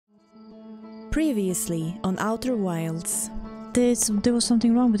Previously on Outer Wilds. There was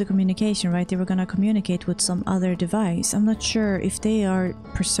something wrong with the communication, right? They were gonna communicate with some other device. I'm not sure if they are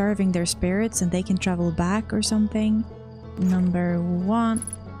preserving their spirits and they can travel back or something. Number 1...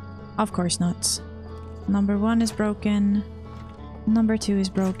 Of course not. Number 1 is broken. Number 2 is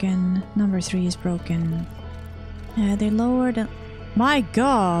broken. Number 3 is broken. They lowered... My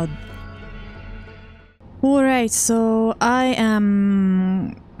god! Alright, so I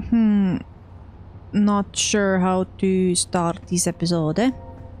am... not sure how to start this episode.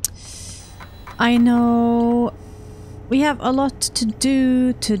 I know we have a lot to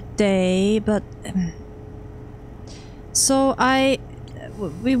do today, but so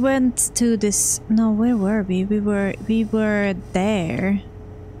we went to this. No, where were we? We were there,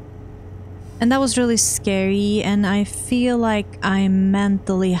 and that was really scary. And I feel like I'm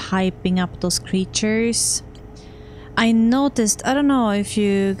mentally hyping up those creatures. I noticed, I don't know if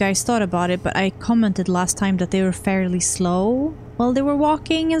you guys thought about it, but I commented last time that they were fairly slow while they were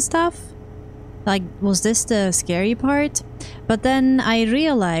walking and stuff. Like, was this the scary part? But then I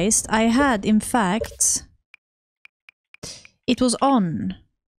realized I had, in fact, it was on,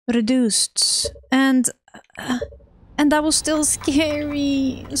 reduced, and that was still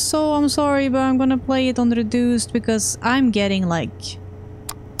scary. So I'm sorry, but I'm gonna play it on reduced because I'm getting like...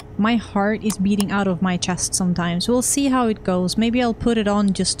 my heart is beating out of my chest sometimes. We'll see how it goes. Maybe I'll put it on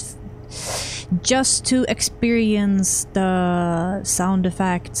just to experience the sound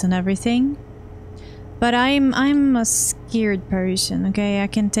effects and everything. But I'm a scared person, okay? I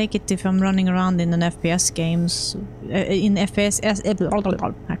can take it if I'm running around in an FPS games. In FPS...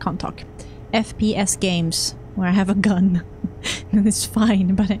 I can't talk. FPS games where I have a gun. It's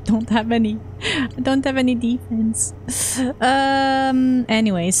fine, but I don't have any defense.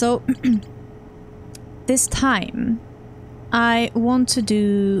 Anyway, so this time I want to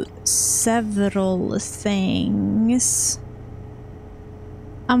do several things.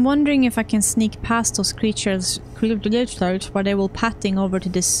 I'm wondering if I can sneak past those creatures while they will patting over to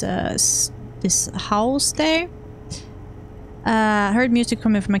this house there. Heard music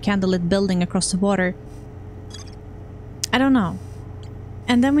coming from a candlelit building across the water. I don't know.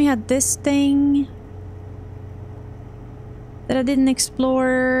 And then we had this thing that I didn't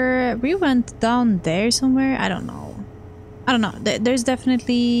explore. We went down there somewhere. I don't know. There's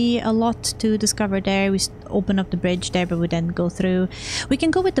definitely a lot to discover there. We open up the bridge there, but we then go through. We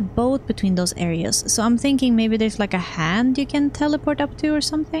can go with the boat between those areas. So I'm thinking maybe there's like a hand you can teleport up to or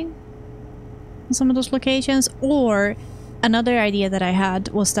something in some of those locations. Or another idea that I had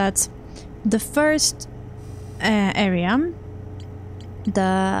was that the first area,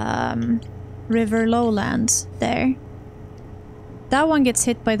 the river lowlands there, that one gets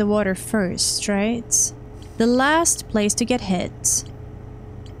hit by the water first, right? The last place to get hit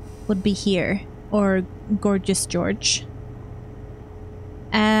would be here, or Gorgeous George.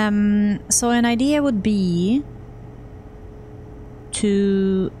 So an idea would be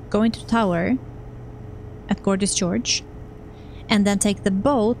to go into the tower at Gorgeous George and then take the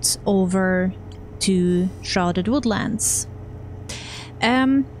boat over to Shrouded Woodlands.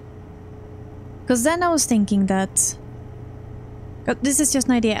 Because then I was thinking that... this is just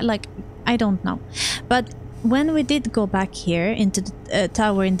an idea, like, I don't know. But when we did go back here into the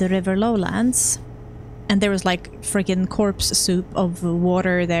tower in the river lowlands, and there was like freaking corpse soup of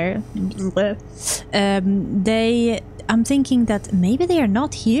water there, I'm thinking that maybe they are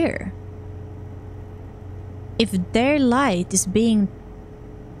not here. If their light is being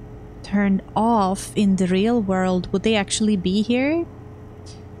turned off in the real world, would they actually be here?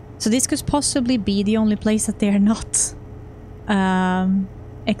 So this could possibly be the only place that they are not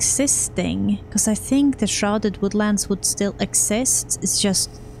existing, because I think the Shrouded Woodlands would still exist. It's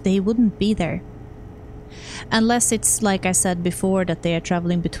just they wouldn't be there unless it's like I said before, that they are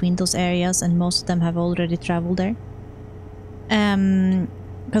traveling between those areas, and most of them have already traveled there.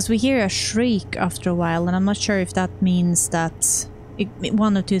 Because we hear a shriek after a while, and I'm not sure if that means that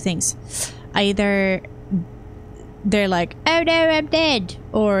one of two things. Either they're like, oh no, I'm dead,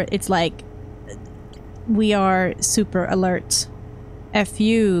 or it's like, we are super alert. F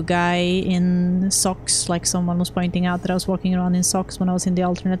you, guy in socks, like someone was pointing out that I was walking around in socks when I was in the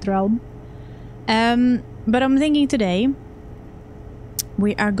alternate realm. But I'm thinking today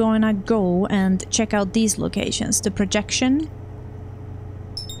we are gonna go and check out these locations. The projection.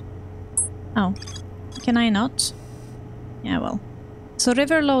 Oh, can I not? Yeah, well. So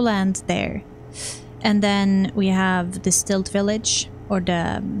River Lowland there. And then we have the Stilt Village, or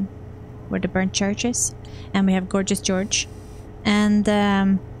the where the burnt church is. And we have Gorgeous George. And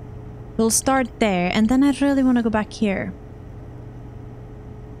we'll start there, and then I really want to go back here.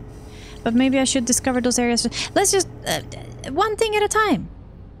 But maybe I should discover those areas. Let's just... one thing at a time.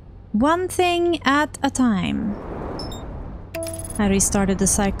 One thing at a time. I restarted the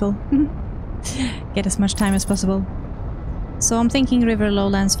cycle. Get as much time as possible. So I'm thinking River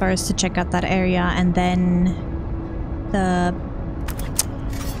Lowlands first to check out that area, and then the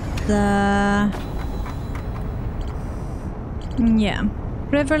yeah,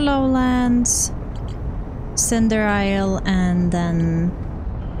 River Lowlands, Cinder Isle, and then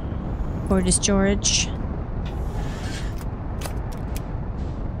Gorgeous George.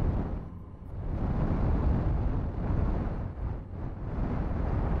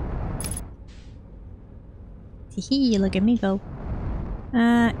 Hee, look at me go.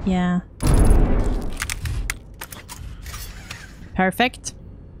 Yeah. Perfect.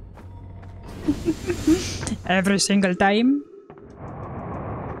 Every single time.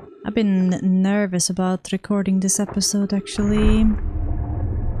 I've been nervous about recording this episode, actually.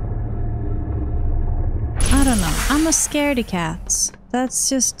 I don't know. I'm a scaredy cat. That's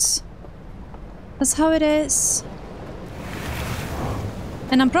just... that's how it is.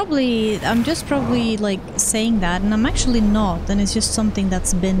 And I'm just probably like saying that, and I'm actually not, and it's just something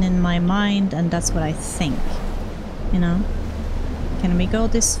that's been in my mind, and that's what I think. You know? Can we go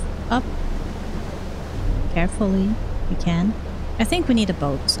this up? Carefully. We can. I think we need a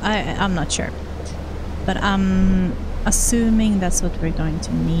boat. I'm not sure. But I'm assuming that's what we're going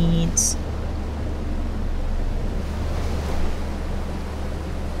to need.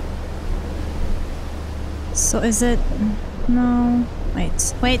 So is it... no...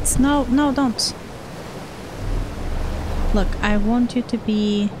 Wait, no, don't. Look, I want you to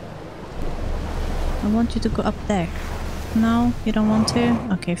be... I want you to go up there. No, you don't want to?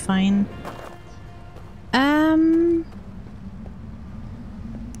 Okay, fine.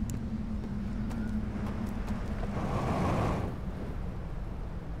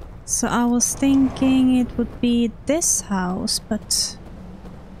 So I was thinking it would be this house, but...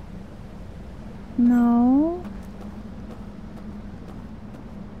 no...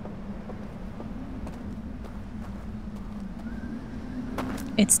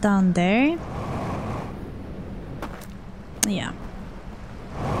 it's down there. Yeah.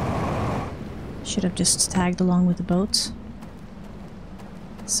 Should have just tagged along with the boat.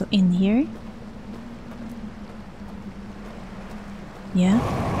 So in here. Yeah.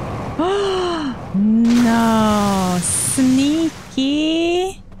 Oh no!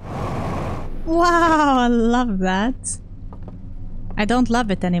 Sneaky! Wow, I love that. I don't love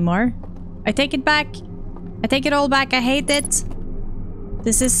it anymore. I take it back. I take it all back. I hate it.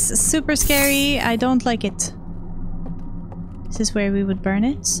 This is super scary. I don't like it. This is where we would burn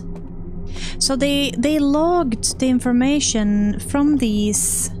it. So they logged the information from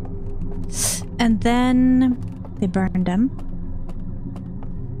these and then they burned them.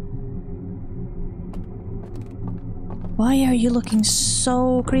 Why are you looking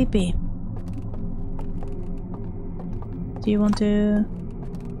so creepy? Do you want to...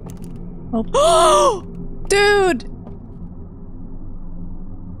 oh, dude!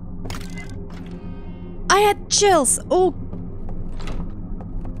 I had chills! Oh!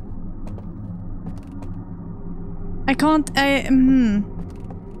 I can't...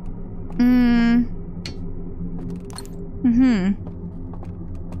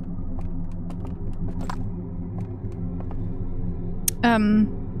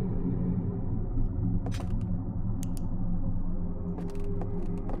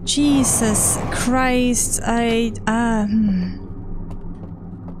 Jesus Christ,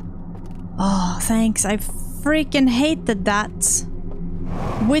 oh, thanks. I freaking hated that.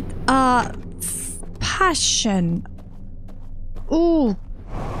 With a passion. Ooh,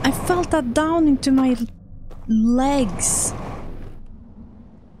 I felt that down into my legs.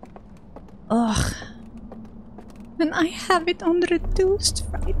 Ugh. And I have it on reduced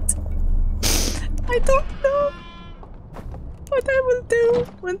fright. I don't know what I will do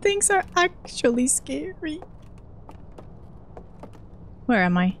when things are actually scary. Where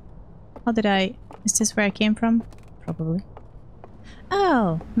am I? How did I... is this where I came from? Probably.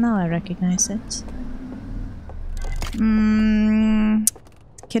 Oh, now I recognize it.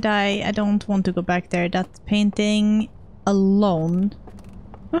 Could I don't want to go back there. That painting alone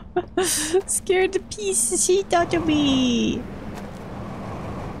scared the piece of shit out of me.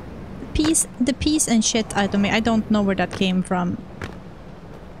 The piece and shit out of me. I don't know where that came from.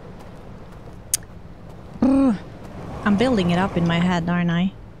 Ugh. I'm building it up in my head, aren't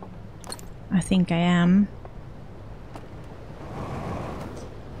I? I think I am.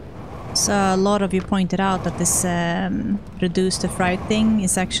 So a lot of you pointed out that this reduce the fright thing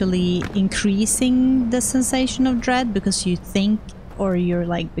is actually increasing the sensation of dread because you think or you're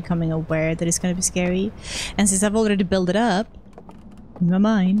like becoming aware that it's gonna be scary. And since I've already built it up in my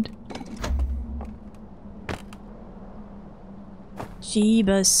mind.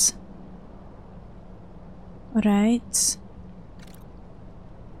 Jeebus. Alright.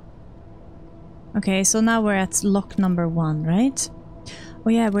 Okay, so now we're at lock number 1, right? Oh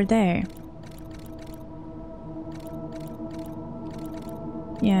yeah, we're there.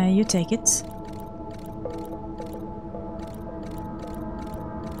 Yeah, you take it.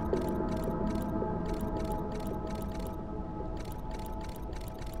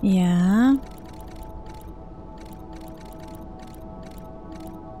 Yeah.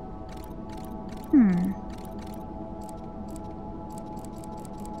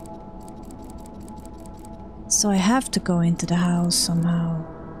 So I have to go into the house somehow.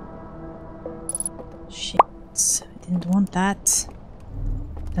 Shit. I didn't want that.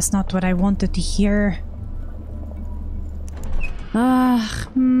 That's not what I wanted to hear. Ah,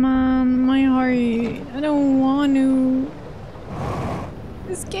 man, my heart. I don't want to.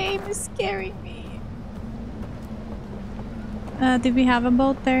 This game is scaring me. Did we have a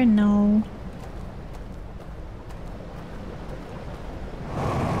boat there? No.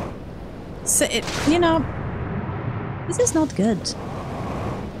 So, you know, this is not good.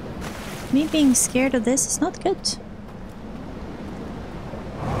 Me being scared of this is not good.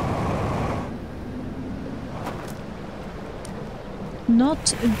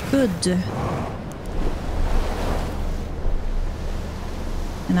 Not good.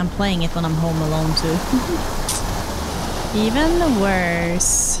 And I'm playing it when I'm home alone too. Even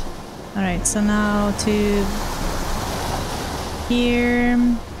worse. Alright, so now to here.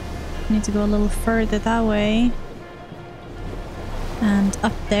 Need to go a little further that way. And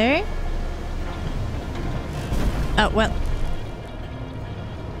up there. Oh, well.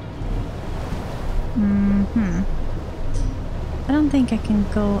 I don't think I can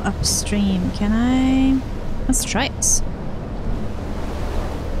go upstream, can I? Let's try it.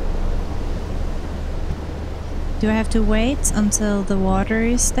 Do I have to wait until the water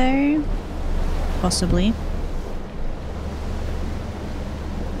is there? Possibly.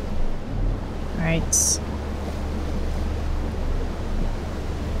 Alright.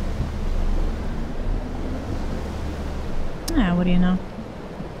 Ah, what do you know?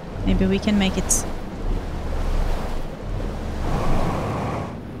 Maybe we can make it.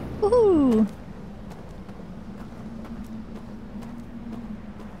 Woohoo!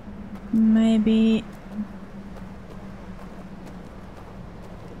 Maybe...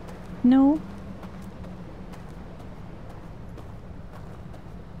 No?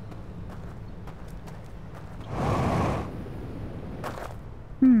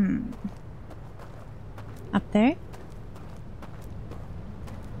 Up there?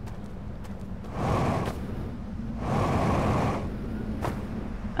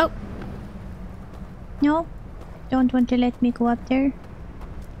 Oh! No? Don't want to let me go up there?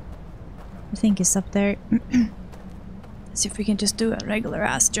 I think it's up there. Let's see if we can just do a regular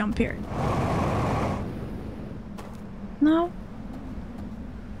ass jump here. No?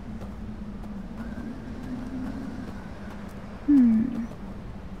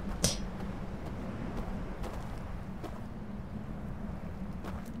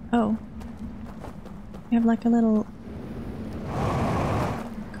 Oh. We have like a little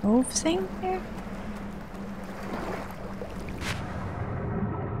cove thing here?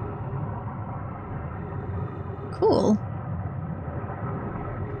 Cool.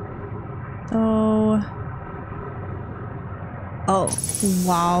 So... Oh,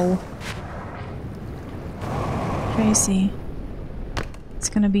 wow. Crazy. It's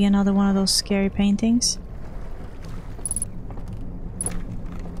gonna be another one of those scary paintings.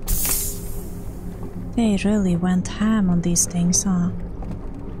 They really went ham on these things, huh?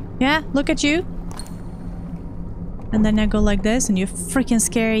 Yeah, look at you. And then I go like this and you freaking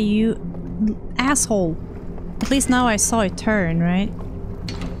scary, you asshole. At least now I saw it turn, right?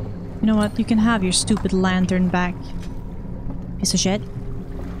 You know what? You can have your stupid lantern back. Piece of shit.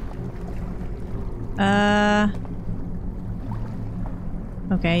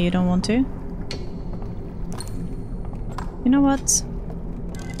 Okay, you don't want to? You know what?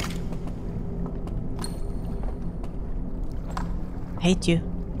 Hate you.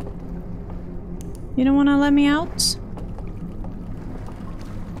 You don't want to let me out?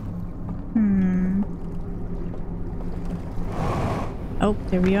 Oh,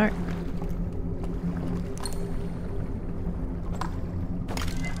 there we are.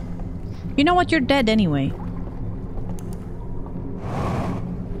 You know what? You're dead anyway.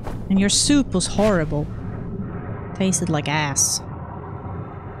 And your soup was horrible. Tasted like ass.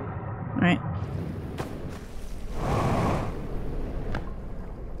 Alright.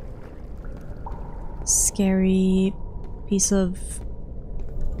 Scary piece of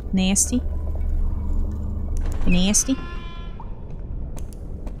nasty. Nasty.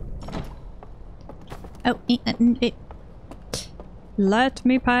 Oh, let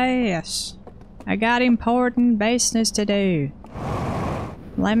me pass. I got important business to do.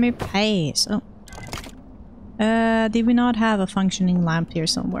 Let me pass. Oh. Did we not have a functioning lamp here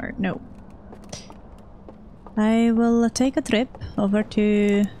somewhere? No. I will take a trip over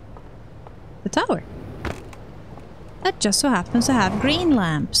to the tower. That just so happens to have green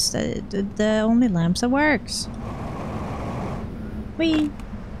lamps. The only lamps that works. Whee!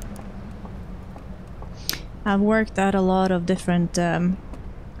 I've worked at a lot of different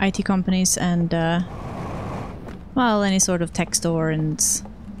IT companies and well, any sort of tech store and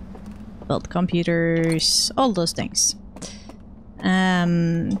built computers, all those things.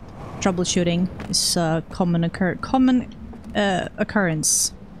 Troubleshooting is a common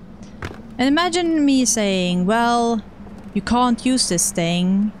occurrence. And imagine me saying, well, you can't use this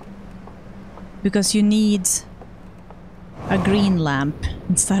thing because you need a green lamp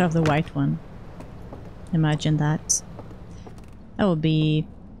instead of the white one. Imagine that. That would be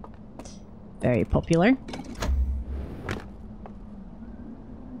very popular.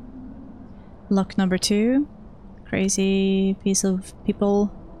 Lock number 2. Crazy piece of people.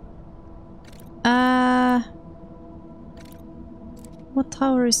 What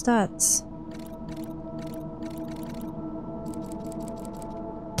tower is that?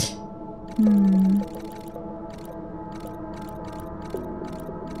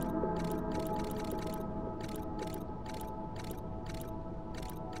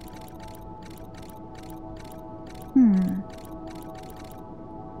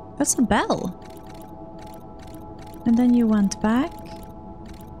 That's a bell. And then you went back.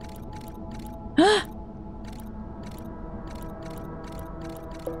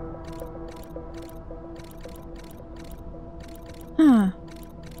 Huh.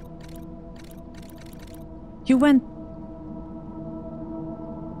 You went...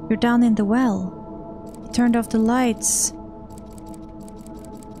 You're down in the well. You turned off the lights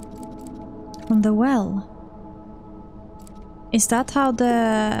from the well. Is that how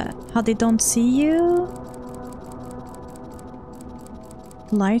they don't see you?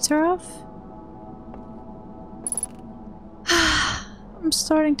 The lights are off? I'm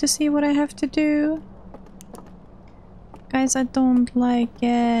starting to see what I have to do. Guys, I don't like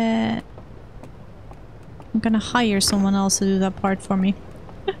it. I'm gonna hire someone else to do that part for me.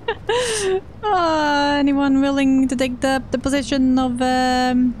 Anyone willing to take the position of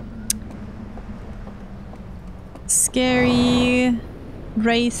scary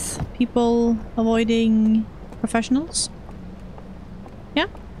wraith people avoiding professionals? Yeah?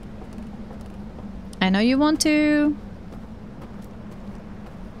 I know you want to.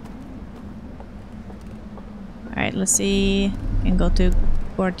 Alright, let's see. We can go to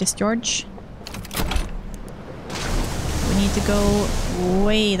Gorgeous George. We need to go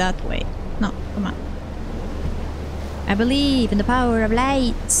way that way. No, come on. I believe in the power of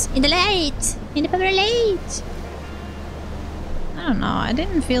light. In the light! In the power of light! I don't know, I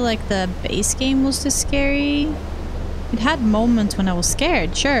didn't feel like the base game was this scary. It had moments when I was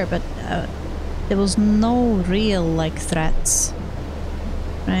scared, sure, but there was no real, like, threats.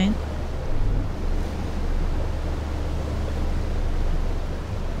 Right?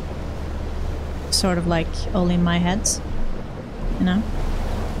 Sort of like all in my head, you know?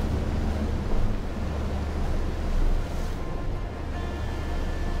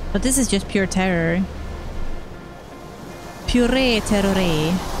 But this is just pure terror. Pure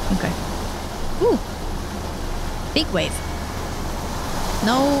terror. Okay. Ooh! Big wave.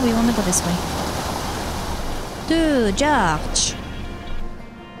 No, we want to go this way. To George.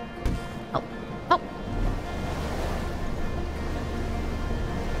 Oh. Oh.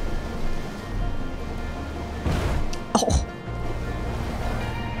 Oh.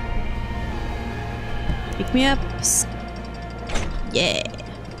 Pick me up. Yeah.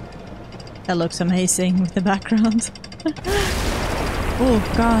 That looks amazing with the background. Oh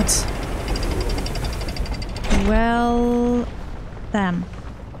god. Well, damn.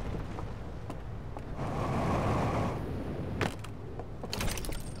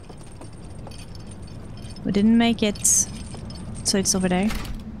 We didn't make it, so it's over there.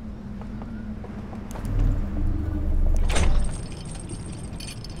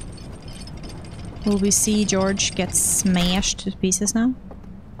 Will we see George get smashed to pieces now?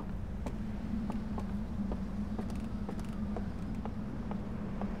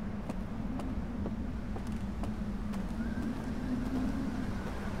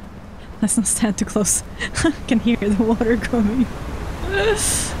 Let's not stand too close. I can hear the water coming.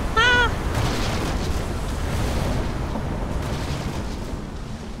 Ah!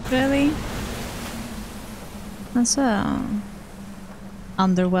 Really? That's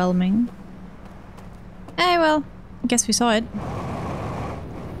underwhelming. Eh, well, I guess we saw it.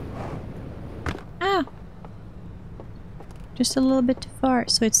 Ah! Just a little bit too far,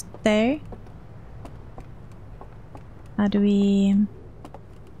 so it's there. How do we...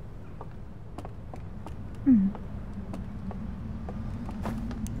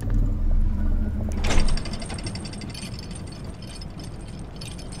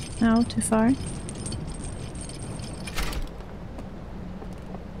 No, too far.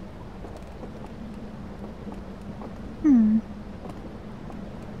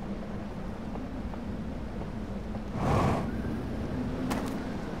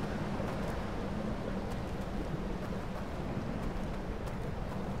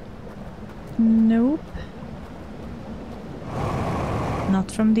 Nope. Not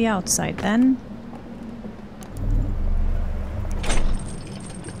from the outside then.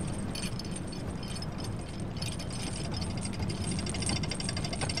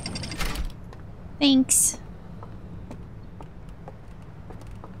 Thanks.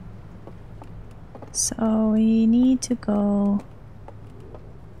 So we need to go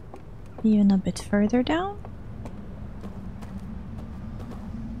even a bit further down.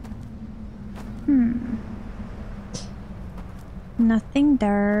 Nothing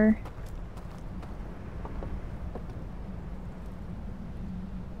there.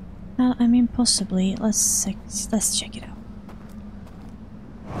 Well, I mean, possibly. Let's check it out.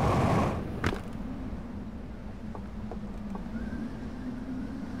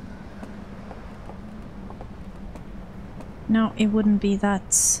 No, it wouldn't be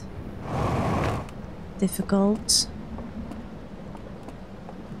that difficult.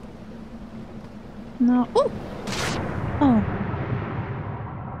 No. Oh! Oh.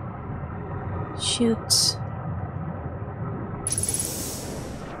 Shoot.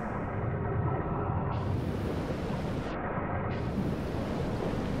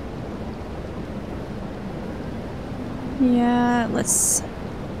 Yeah, let's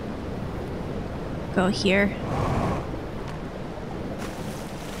go here.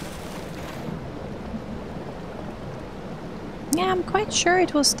 Yeah, I'm quite sure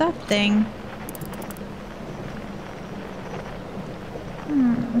it was that thing.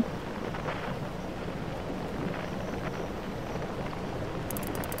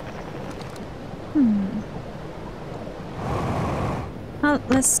 Well,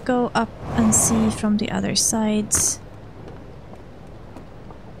 let's go up and see from the other side.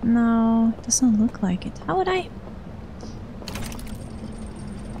 No, it doesn't look like it. How would I?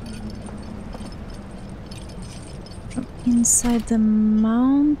 From inside the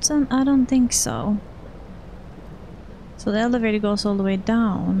mountain? I don't think so. So the elevator goes all the way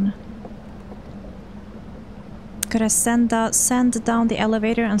down. Could I send down the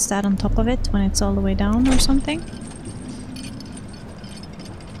elevator and stand on top of it when it's all the way down or something?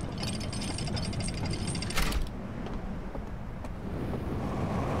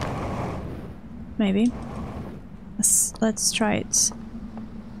 Maybe. Let's try it.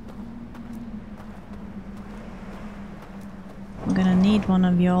 I'm gonna need one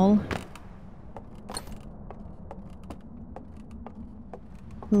of y'all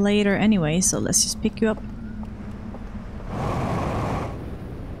later anyway, so let's just pick you up.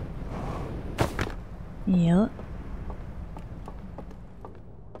 Yeah.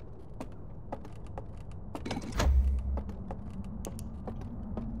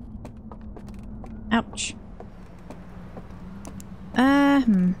 Ouch.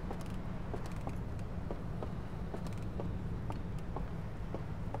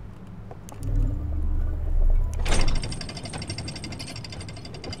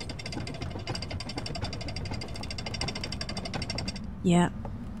 Yeah.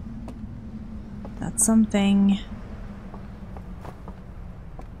 That's something.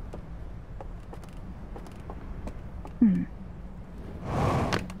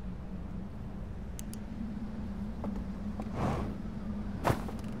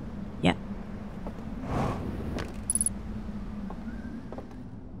 Yeah.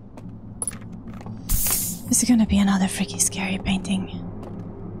 Is it gonna be another freaking scary painting?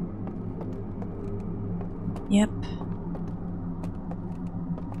 Yep.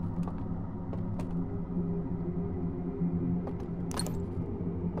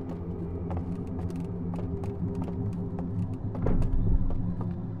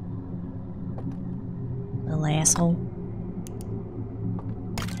 Asshole.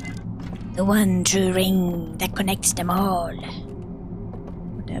 The one true ring that connects them all.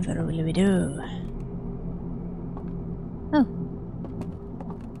 Whatever will we do? Oh.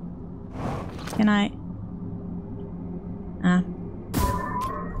 Can I?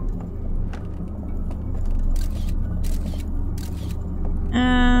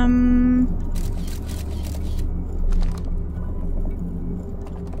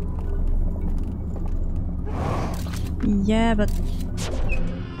 Yeah, but...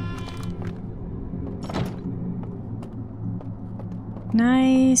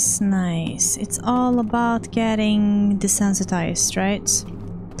 Nice, nice. It's all about getting desensitized, right?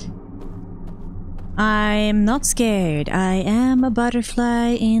 I'm not scared. I am a butterfly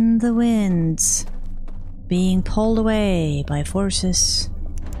in the wind, being pulled away by forces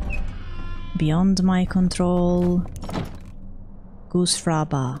beyond my control.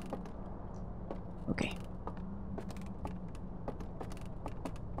 Goosefraba. Okay.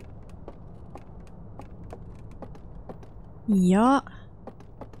 Yeah.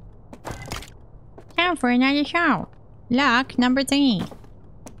 Time for another show. Lock number 3.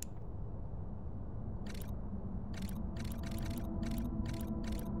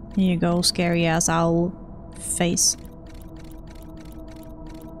 Here you go, scary ass owl face.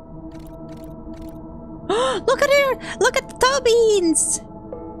 Look at her! Look at the toe beans!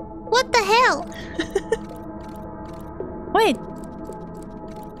 What the hell? Wait.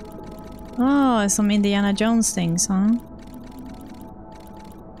 Oh, some Indiana Jones things, huh?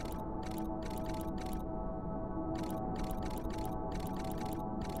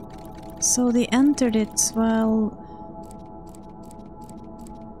 So they entered it, well...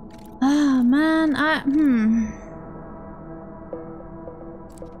 Ah, man,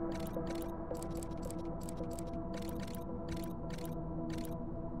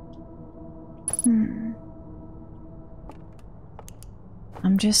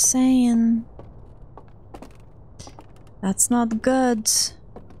 I'm just saying. That's not good.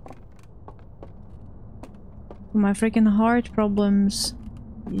 For my freaking heart problems.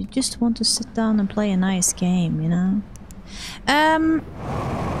 You just want to sit down and play a nice game, you know?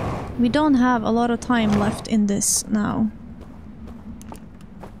 We don't have a lot of time left in this now.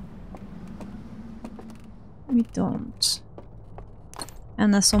 We don't.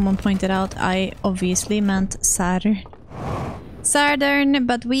 And as someone pointed out, I obviously meant Saturn. Saturn,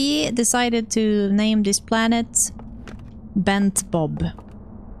 but we decided to name this planet Bent Bob.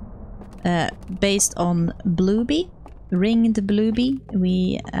 Based on Blueby, Ringed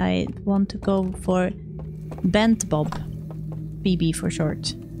Blueby. I want to go for Bent Bob. BB for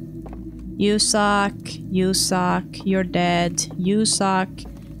short. You suck, you're dead, you suck,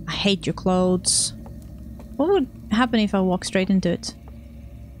 I hate your clothes. What would happen if I walk straight into it?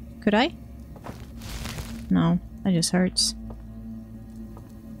 Could I? No, that just hurts.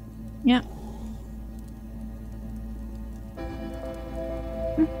 Yeah.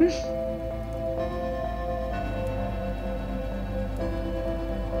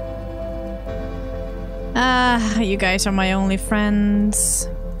 You guys are my only friends.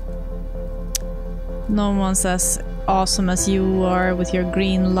 No one's as awesome as you are with your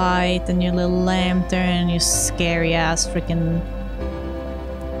green light and your little lantern, you scary ass freaking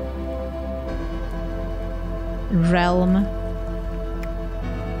realm.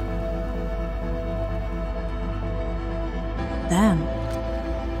 Damn.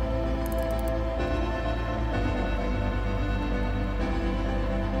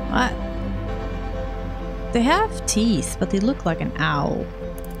 What? They have teeth, but they look like an owl.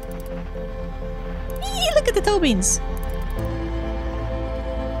 Eee, look at the toe beans!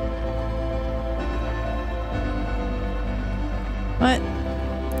 What?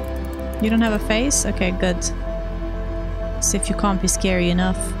 You don't have a face? Okay, good. As if you can't be scary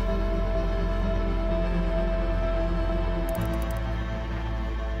enough.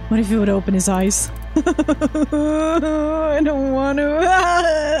 What if he would open his eyes? I don't want to.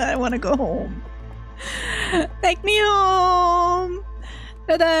 I want to go home. Take me home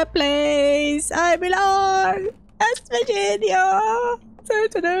to the place I belong. West Virginia.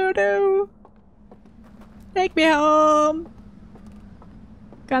 Take me home.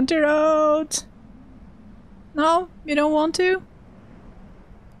 Country road. No, you don't want to?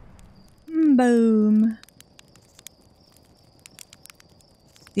 Boom.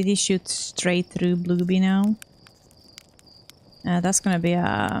 Did he shoot straight through Blueby now? That's gonna be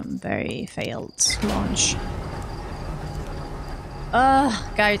a very failed launch.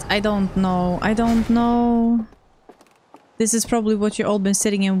 Guys, I don't know. I don't know. This is probably what you've all been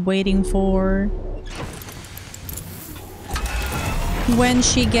sitting and waiting for. When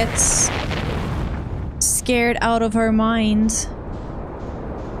she gets scared out of her mind.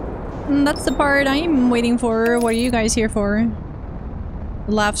 That's the part I'm waiting for. What are you guys here for?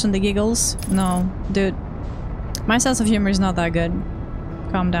 The laughs and the giggles? No, dude. My sense of humor is not that good.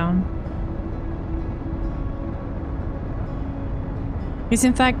 Calm down. It's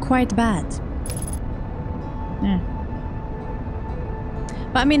in fact quite bad. Yeah.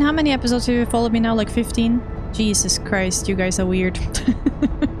 But I mean, how many episodes have you followed me now? Like 15? Jesus Christ, you guys are weird.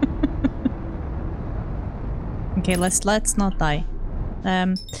 Okay, let's not die.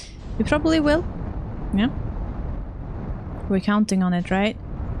 We probably will. Yeah. We're counting on it, right?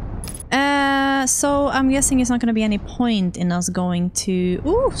 So I'm guessing it's not going to be any point in us going to...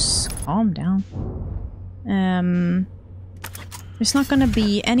 Ooh, calm down. There's not going to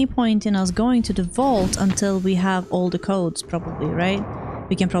be any point in us going to the vault until we have all the codes, probably, right?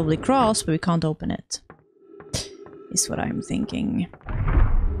 We can probably cross, but we can't open it. Is what I'm thinking.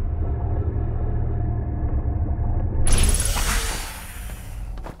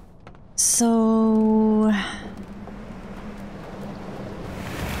 So...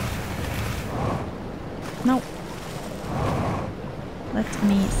 No. Let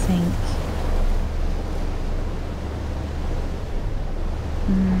me think.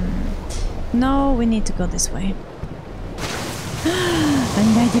 No, we need to go this way.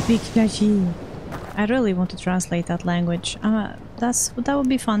 Another big flashy. I really want to translate that language. That would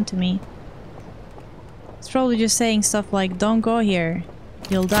be fun to me. It's probably just saying stuff like, don't go here,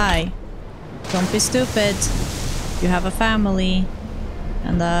 you'll die. Don't be stupid. You have a family.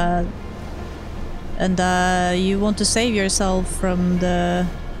 And you want to save yourself from the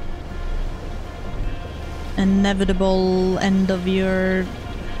inevitable end of your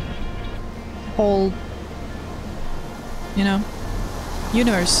whole, you know,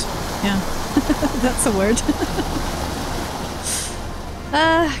 universe. Yeah. That's a word.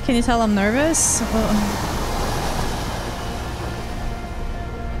 Can you tell I'm nervous?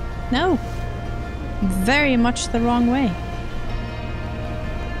 No. Very much the wrong way.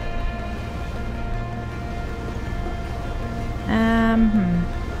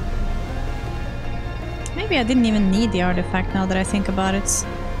 Maybe I didn't even need the artifact now that I think about it.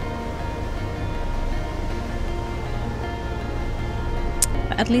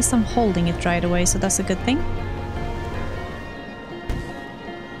 But at least I'm holding it right away, so that's a good thing.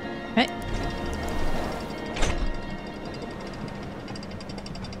 Okay.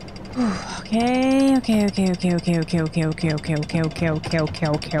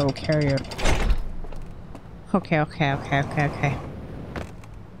 Okay.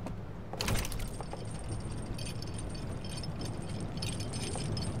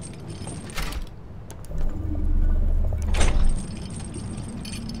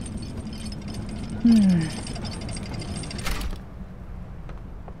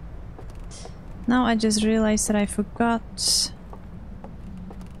 Now I just realized that I forgot.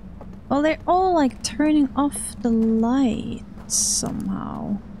 Well, they're all like turning off the lights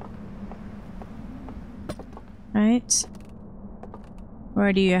somehow. Right?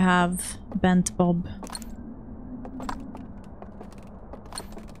 Where do you have Bent Bob?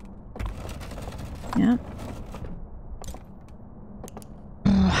 Yeah.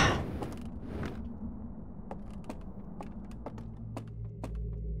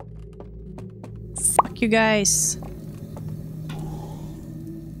 Fuck you guys.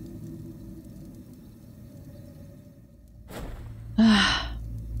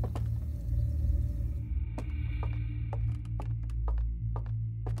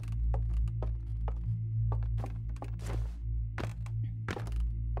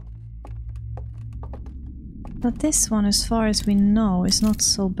 But this one, as far as we know, is not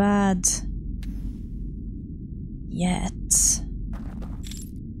so bad yet.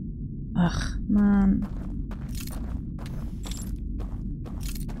 Ugh, man.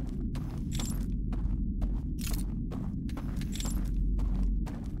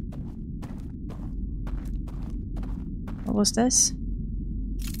 What was this?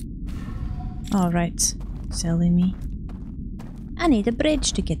 Oh, right. Silly me. I need a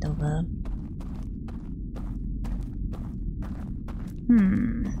bridge to get over.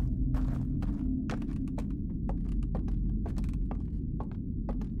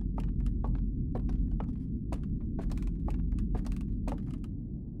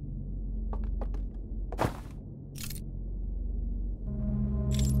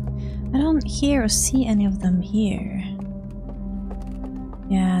 I don't hear or see any of them here.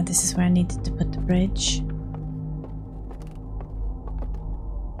 Yeah, this is where I needed to put the bridge.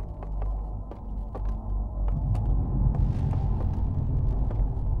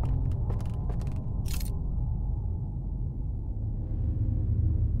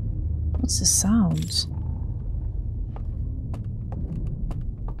 What's the sound?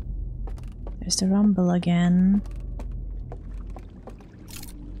 There's the rumble again.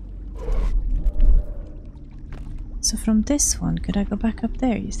 So from this one, could I go back up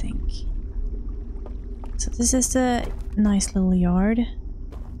there, you think? So this is the nice little yard.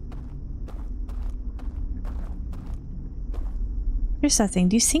 Here's that thing.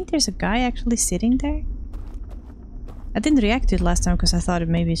 Do you think there's a guy actually sitting there? I didn't react to it last time because I thought it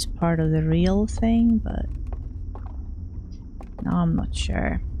maybe is part of the real thing, but... No, I'm not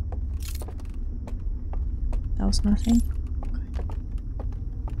sure. That was nothing.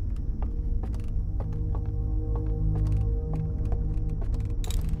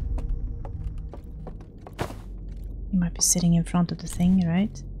 You might be sitting in front of the thing,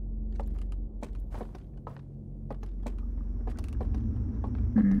 right?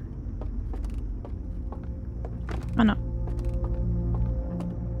 Oh no.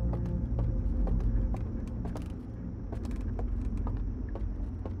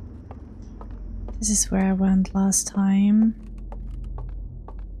 This is where I went last time.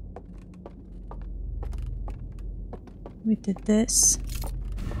 We did this.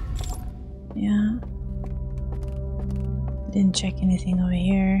 Yeah. Didn't check anything over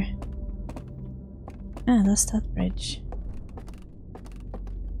here. Ah, that's that bridge.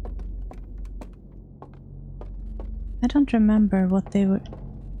 I don't remember what they were.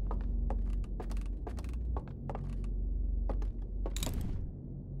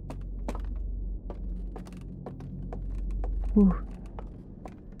 Ooh.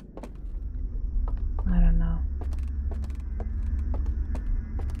 I don't know.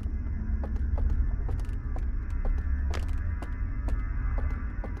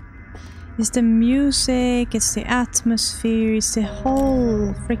 It's the music, it's the atmosphere, it's the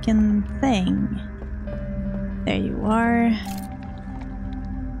whole freaking thing. There you are.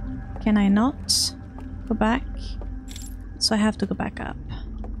 Can I not go back? So I have to go back up.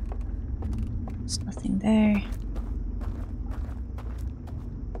 There's nothing there.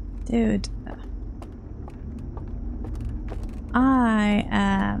 Dude. I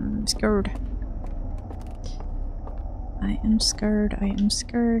am scared. I am scared, I am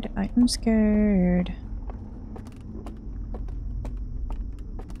scared, I am scared.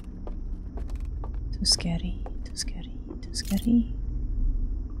 Too scary, too scary, too scary.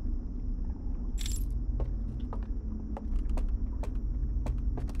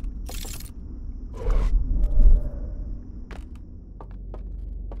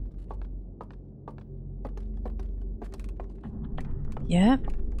 Yeah.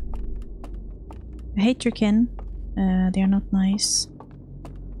 I hate your kin. They're not nice.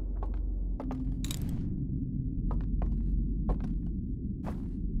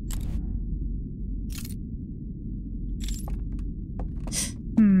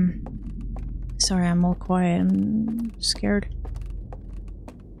 Sorry, I'm all quiet. I'm scared.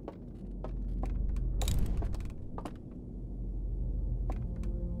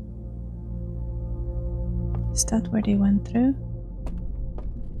 Is that where they went through?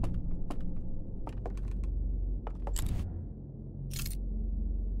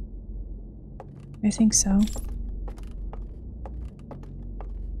 I think so.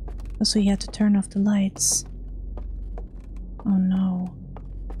 Also, you had to turn off the lights. Oh no.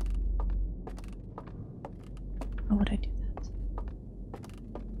 How would I do that?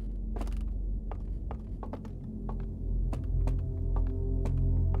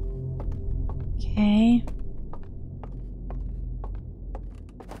 Okay.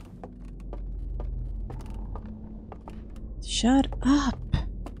 Shut up.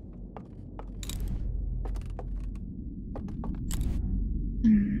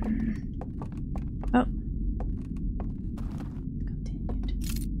 Oh. Continued.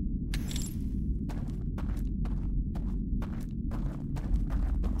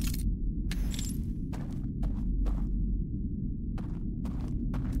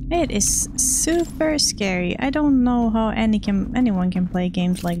 It is super scary. I don't know how anyone can play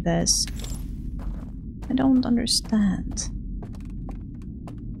games like this. I don't understand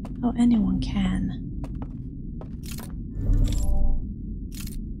how anyone can.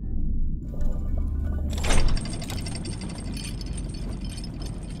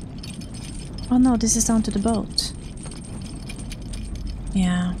 Oh no, this is down to the boat.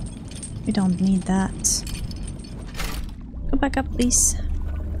 Yeah, we don't need that. Go back up, please.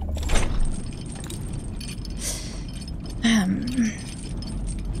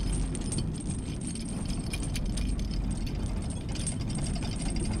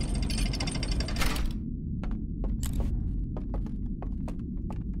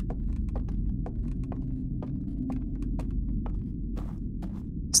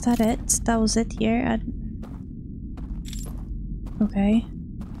 Is that it? That was it here? Okay.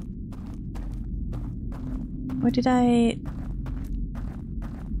 Where did I...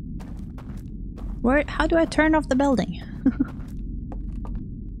 Where? How do I turn off the building?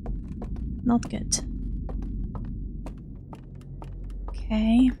 Not good.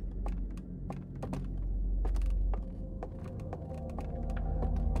 Okay.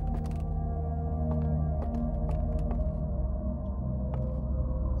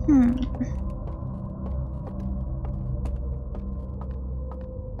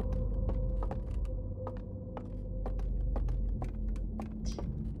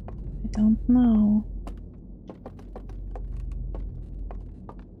 don't know.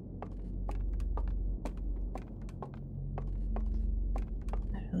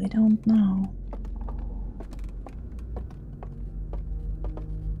 I really don't know.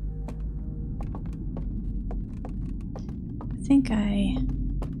 I think I...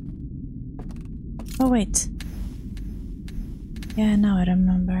 Oh wait. Yeah, now I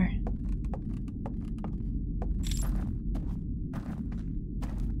remember.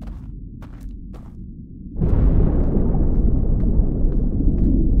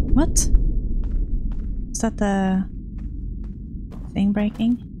 What? Is that the thing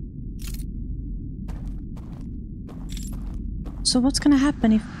breaking? So what's gonna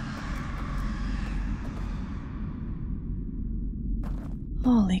happen if...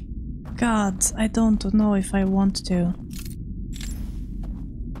 Holy God, I don't know if I want to.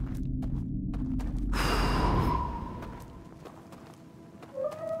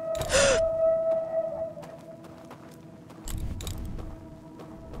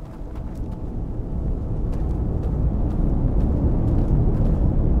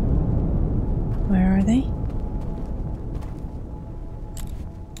 Where are they?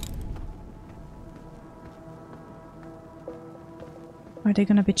 Are they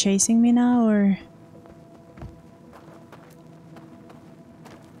gonna be chasing me now, or...?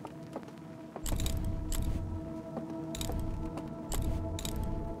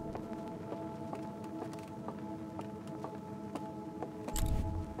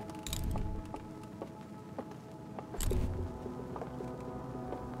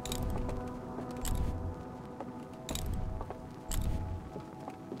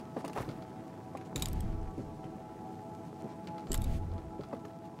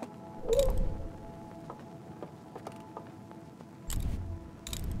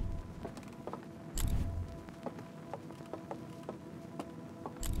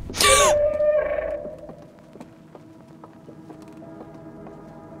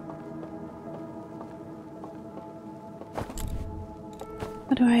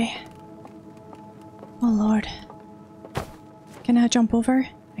 How do I... Oh Lord. Can I jump over?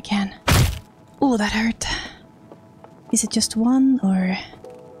 I can. Oh, that hurt. Is it just one, or...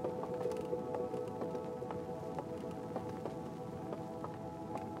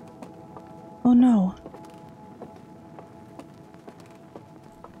 Oh no.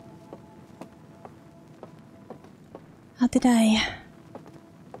 How did I...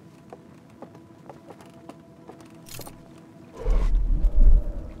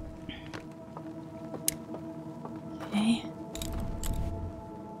 Okay.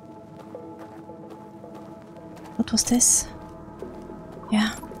 What was this?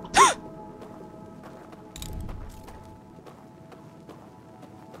 Yeah.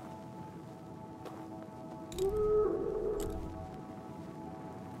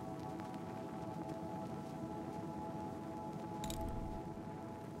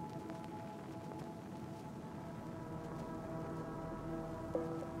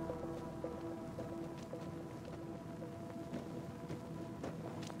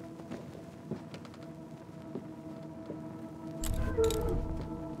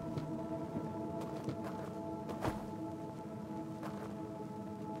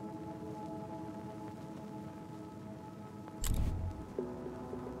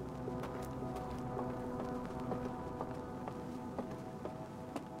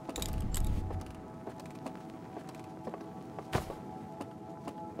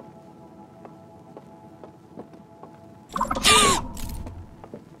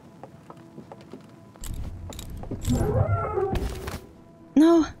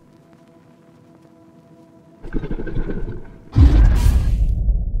 No.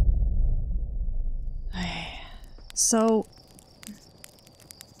 So...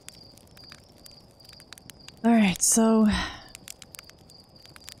 Alright, so...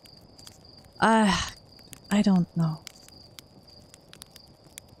 I don't know.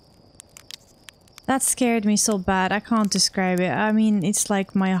 That scared me so bad, I can't describe it. I mean, it's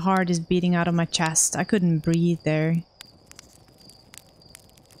like my heart is beating out of my chest. I couldn't breathe there.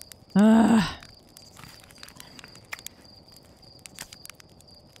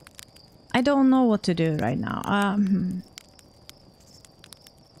 I don't know what to do right now.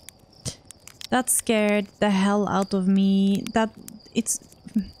 That scared the hell out of me.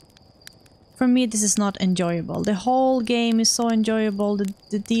 For me, this is not enjoyable. The whole game is so enjoyable. The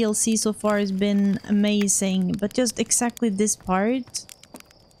DLC so far has been amazing, but just exactly this part.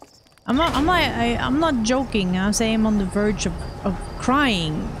 I'm not joking. I'm saying I'm on the verge of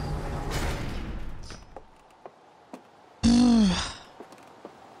crying.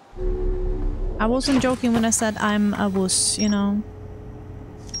 I wasn't joking when I said I'm a wuss, you know.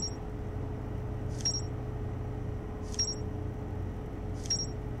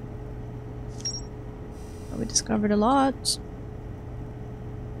 we discovered a lot.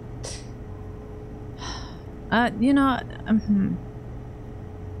 You know,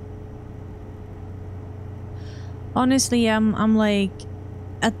 honestly, I'm like,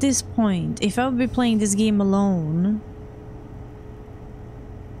 at this point, if I would be playing this game alone,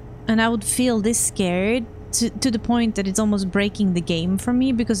 and I would feel this scared to the point that it's almost breaking the game for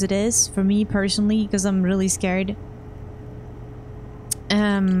me, because it is, for me personally, because I'm really scared.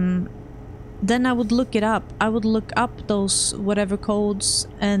 Then I would look it up. I would look up those whatever codes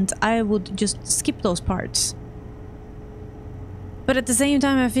and I would just skip those parts. But at the same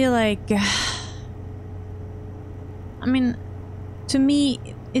time, I feel like... I mean, to me,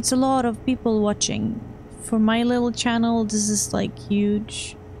 it's a lot of people watching. For my little channel, this is like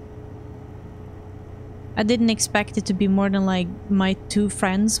huge. I didn't expect it to be more than like my 2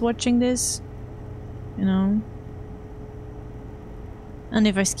 friends watching this, you know? And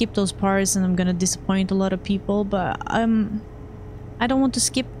if I skip those parts, then I'm gonna disappoint a lot of people, but I don't want to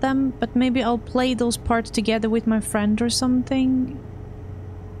skip them, but maybe I'll play those parts together with my friend or something.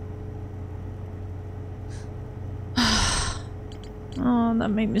 Oh, that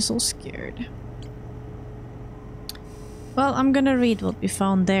made me so scared. Well, I'm gonna read what we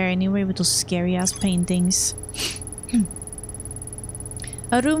found there anyway with those scary ass paintings.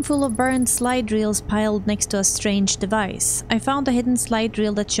 A room full of burned slide reels piled next to a strange device. I found a hidden slide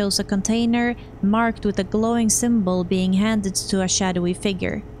reel that shows a container marked with a glowing symbol being handed to a shadowy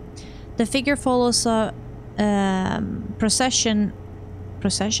figure. The figure follows a procession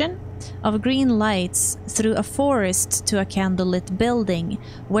of green lights through a forest to a candlelit building,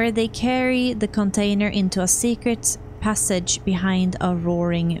 where they carry the container into a secret passage behind a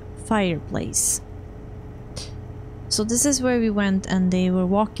roaring fireplace. So this is where we went, and they were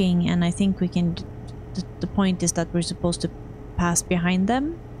walking, and I think we can... The point is that we're supposed to pass behind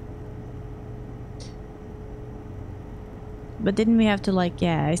them. But didn't we have to, like...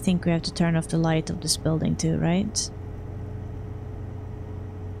 Yeah, I think we have to turn off the light of this building too, right?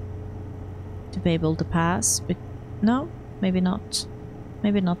 To be able to pass. But no, maybe not.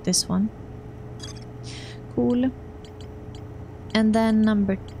 Maybe not this one. Cool. And then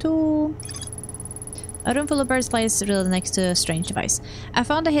number 2... A room full of bird slides reel next to a strange device. I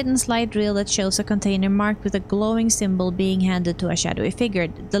found a hidden slide reel that shows a container marked with a glowing symbol being handed to a shadowy figure.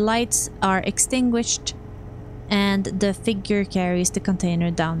 The lights are extinguished and the figure carries the container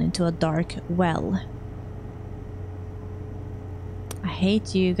down into a dark well. I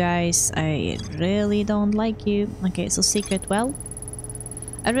hate you guys. I really don't like you. Okay, so secret well.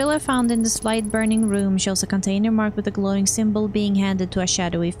 A reel I found in the slide burning room shows a container marked with a glowing symbol being handed to a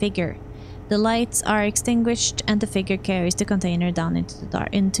shadowy figure. The lights are extinguished and the figure carries the container down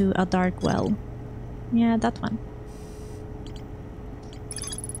into a dark well. Yeah, that one.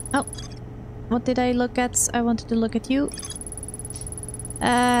 Oh, what did I look at? I wanted to look at you.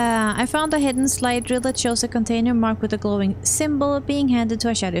 I found a hidden slide reel that shows a container marked with a glowing symbol being handed to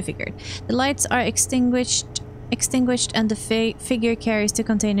a shadowy figure. The lights are extinguished and the figure carries the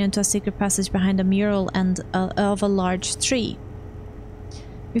container into a secret passage behind a mural of a large tree.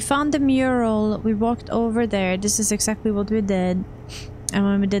 We found the mural, we walked over there, this is exactly what we did. And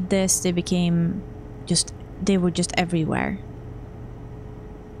when we did this, they became they were just everywhere.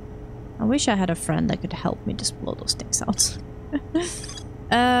 I wish I had a friend that could help me just blow those things out.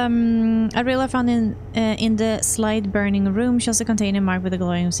 A reel I found in the slide burning room shows a container marked with a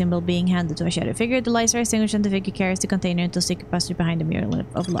glowing symbol being handed to a shadow figure. The lights are extinguished and the figure carries the container into a secret passage behind the mural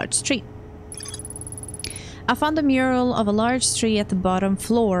of a large tree. I found a mural of a large tree at the bottom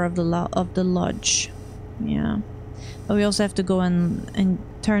floor of the lodge. Yeah. But we also have to go and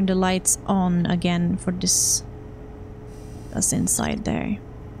turn the lights on again for this. That's inside there.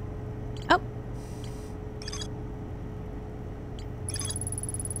 Oh!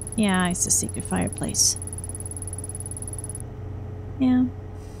 Yeah, it's a secret fireplace. Yeah.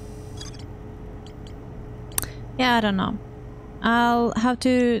 Yeah, I don't know. I'll have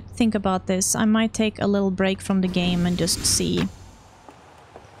to think about this. I might take a little break from the game and just see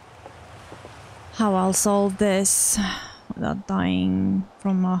how I'll solve this without dying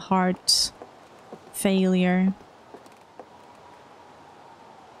from a heart failure.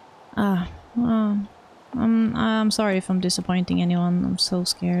 I'm sorry if I'm disappointing anyone. I'm so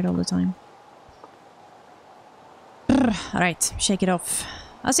scared all the time. Alright, shake it off.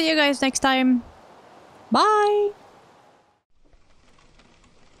 I'll see you guys next time. Bye!